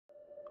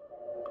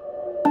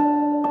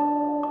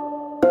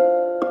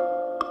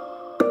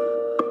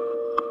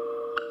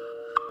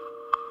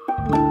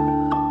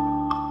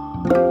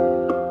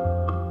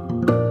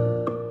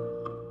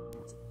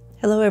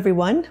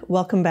everyone.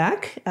 Welcome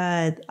back.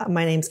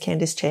 My name's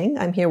Candice Chang.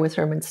 I'm here with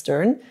Hermann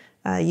Stern.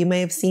 You may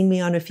have seen me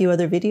on a few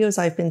other videos.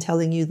 I've been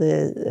telling you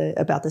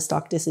about the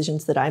stock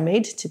decisions that I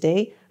made.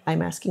 Today,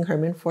 I'm asking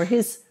Hermann for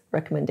his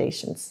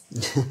recommendations.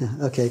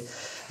 Okay.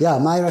 Yeah,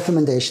 my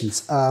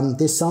recommendations.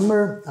 This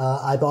summer,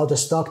 I bought a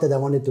stock that I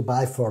wanted to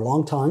buy for a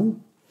long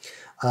time.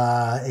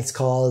 It's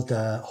called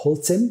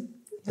Holcim,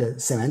 the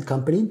cement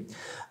company.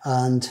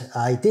 And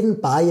I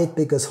didn't buy it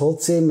because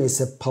Holcim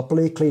is a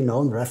publicly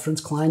known reference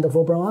client of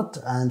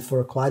Obermatt. And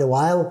for quite a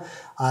while,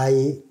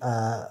 I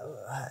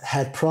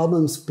had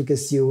problems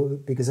because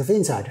of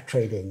insider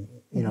trading,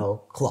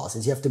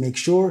 clauses. You have to make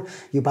sure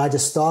you buy the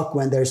stock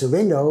when there's a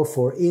window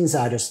for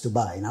insiders to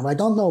buy. Now, I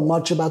don't know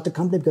much about the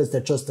company because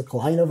they're just a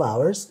client of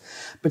ours,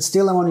 but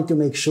still I wanted to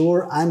make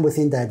sure I'm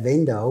within that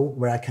window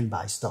where I can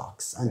buy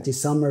stocks. And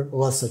this summer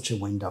was such a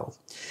window.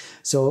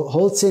 So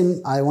Holcim,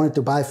 I wanted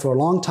to buy for a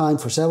long time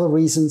for several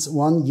reasons.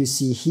 One, you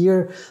see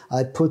here,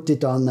 I put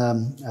it on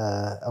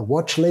a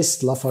watch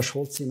list,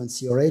 Holcim and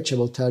CRH. I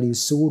will tell you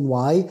soon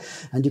why.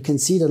 And you can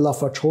see that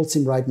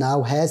Holcim right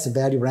now has a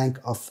value rank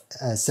of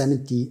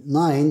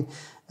 79,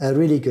 a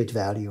really good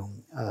value.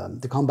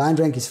 The combined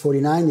rank is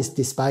 49, is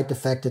despite the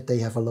fact that they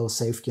have a low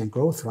safety and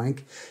growth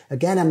rank.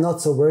 Again, I'm not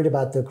so worried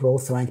about the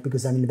growth rank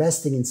because I'm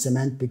investing in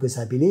cement because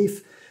I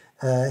believe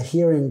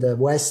here in the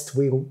West,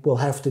 we will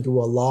have to do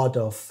a lot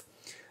of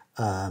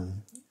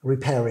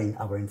repairing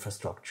our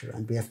infrastructure,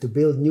 and we have to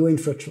build new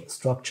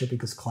infrastructure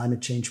because climate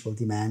change will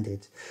demand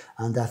it.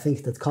 And I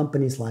think that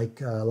companies like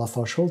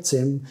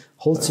Holcim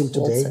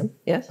today,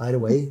 yes, by the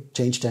way,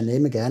 changed their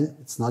name again.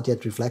 It's not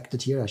yet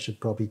reflected here. I should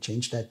probably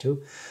change that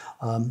too.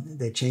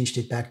 They changed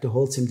it back to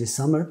Holcim this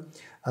summer.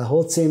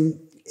 Holcim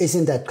is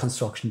in that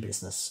construction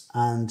business,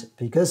 and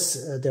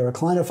because they're a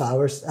client of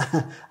ours,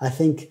 I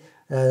think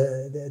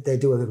they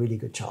do a really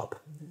good job.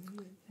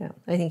 Yeah,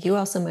 I think you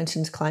also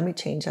mentioned climate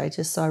change. I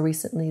just saw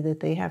recently that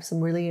they have some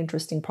really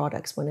interesting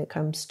products when it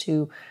comes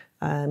to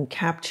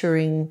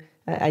capturing,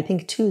 I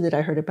think two that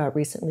I heard about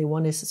recently.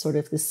 One is sort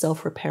of this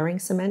self-repairing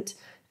cement,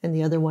 and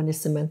the other one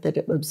is cement that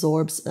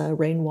absorbs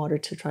rainwater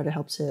to try to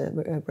help to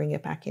bring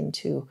it back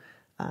into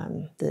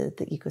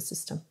the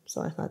ecosystem.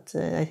 So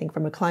I think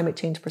from a climate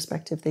change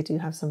perspective, they do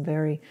have some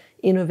very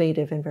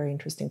innovative and very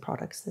interesting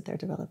products that they're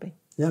developing.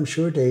 Yeah, I'm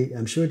sure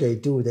they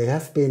do. They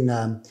have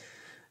been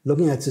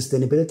looking at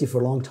sustainability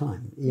for a long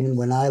time. Even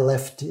when I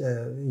left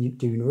the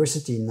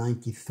university in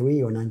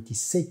 93 or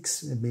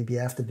 96, maybe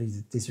after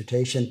the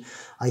dissertation,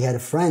 I had a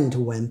friend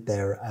who went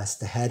there as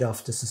the head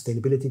of the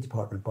sustainability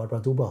department, Barbara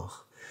Dubach.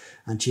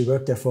 And she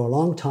worked there for a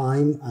long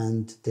time,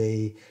 and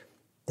they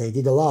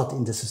did a lot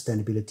in the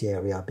sustainability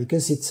area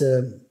because it's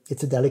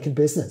a delicate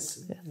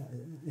business.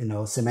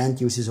 Yeah. Cement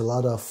uses a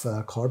lot of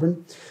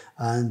carbon,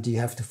 and you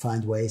have to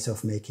find ways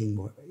of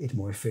making it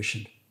more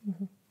efficient.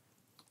 Mm-hmm.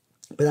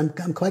 But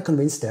I'm quite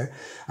convinced there.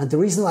 And the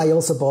reason why I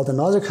also bought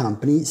another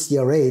company,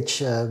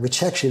 CRH,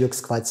 which actually looks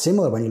quite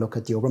similar when you look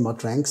at the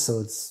Obermatt ranks.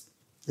 So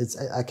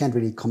I can't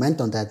really comment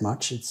on that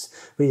much. It's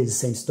really the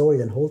same story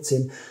than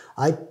Holcim.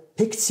 I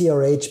picked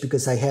CRH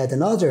because I had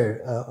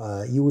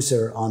another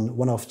user on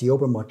one of the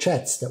Obermatt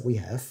chats that we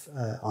have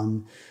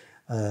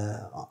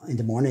in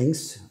the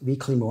mornings,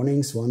 weekly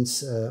mornings.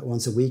 Once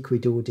a week we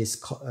do this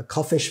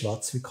coffee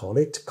schwatz, we call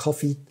it,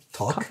 coffee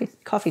talk.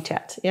 Coffee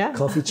chat, yeah.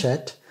 Coffee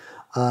chat.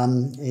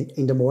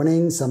 In the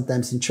morning,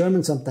 sometimes in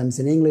German, sometimes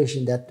in English,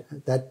 and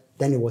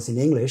then it was in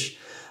English.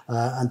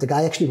 And the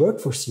guy actually worked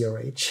for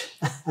CRH,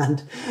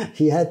 and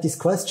he had this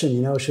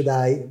question, should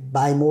I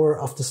buy more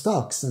of the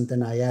stocks? And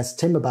then I asked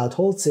him about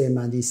Holcim,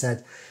 and he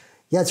said,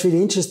 yeah, it's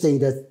really interesting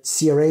that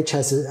CRH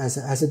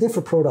has a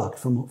different product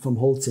from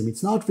Holcim.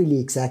 It's not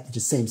really exactly the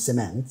same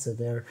cement, so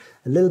they're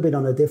a little bit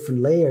on a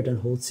different layer than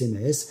Holcim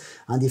is,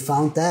 and he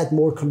found that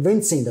more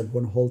convincing than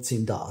what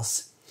Holcim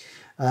does.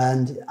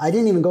 And I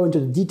didn't even go into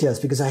the details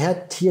because I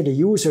had here the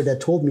user that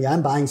told me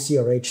I'm buying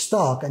CRH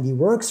stock, and he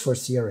works for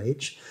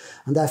CRH.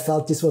 And I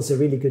felt this was a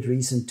really good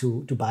reason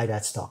to buy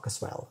that stock as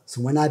well.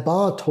 So when I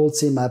bought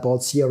Holcim, I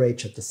bought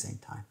CRH at the same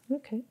time.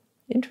 Okay,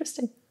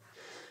 interesting.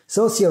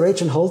 So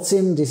CRH and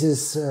Holcim,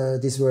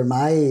 these were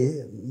my,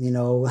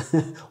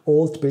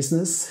 old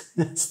business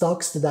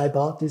stocks that I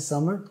bought this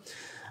summer.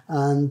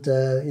 And,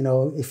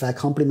 if I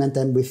complement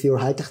them with your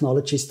high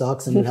technology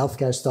stocks and your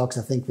healthcare stocks,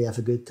 I think we have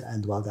a good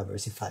and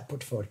well-diversified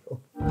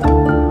portfolio.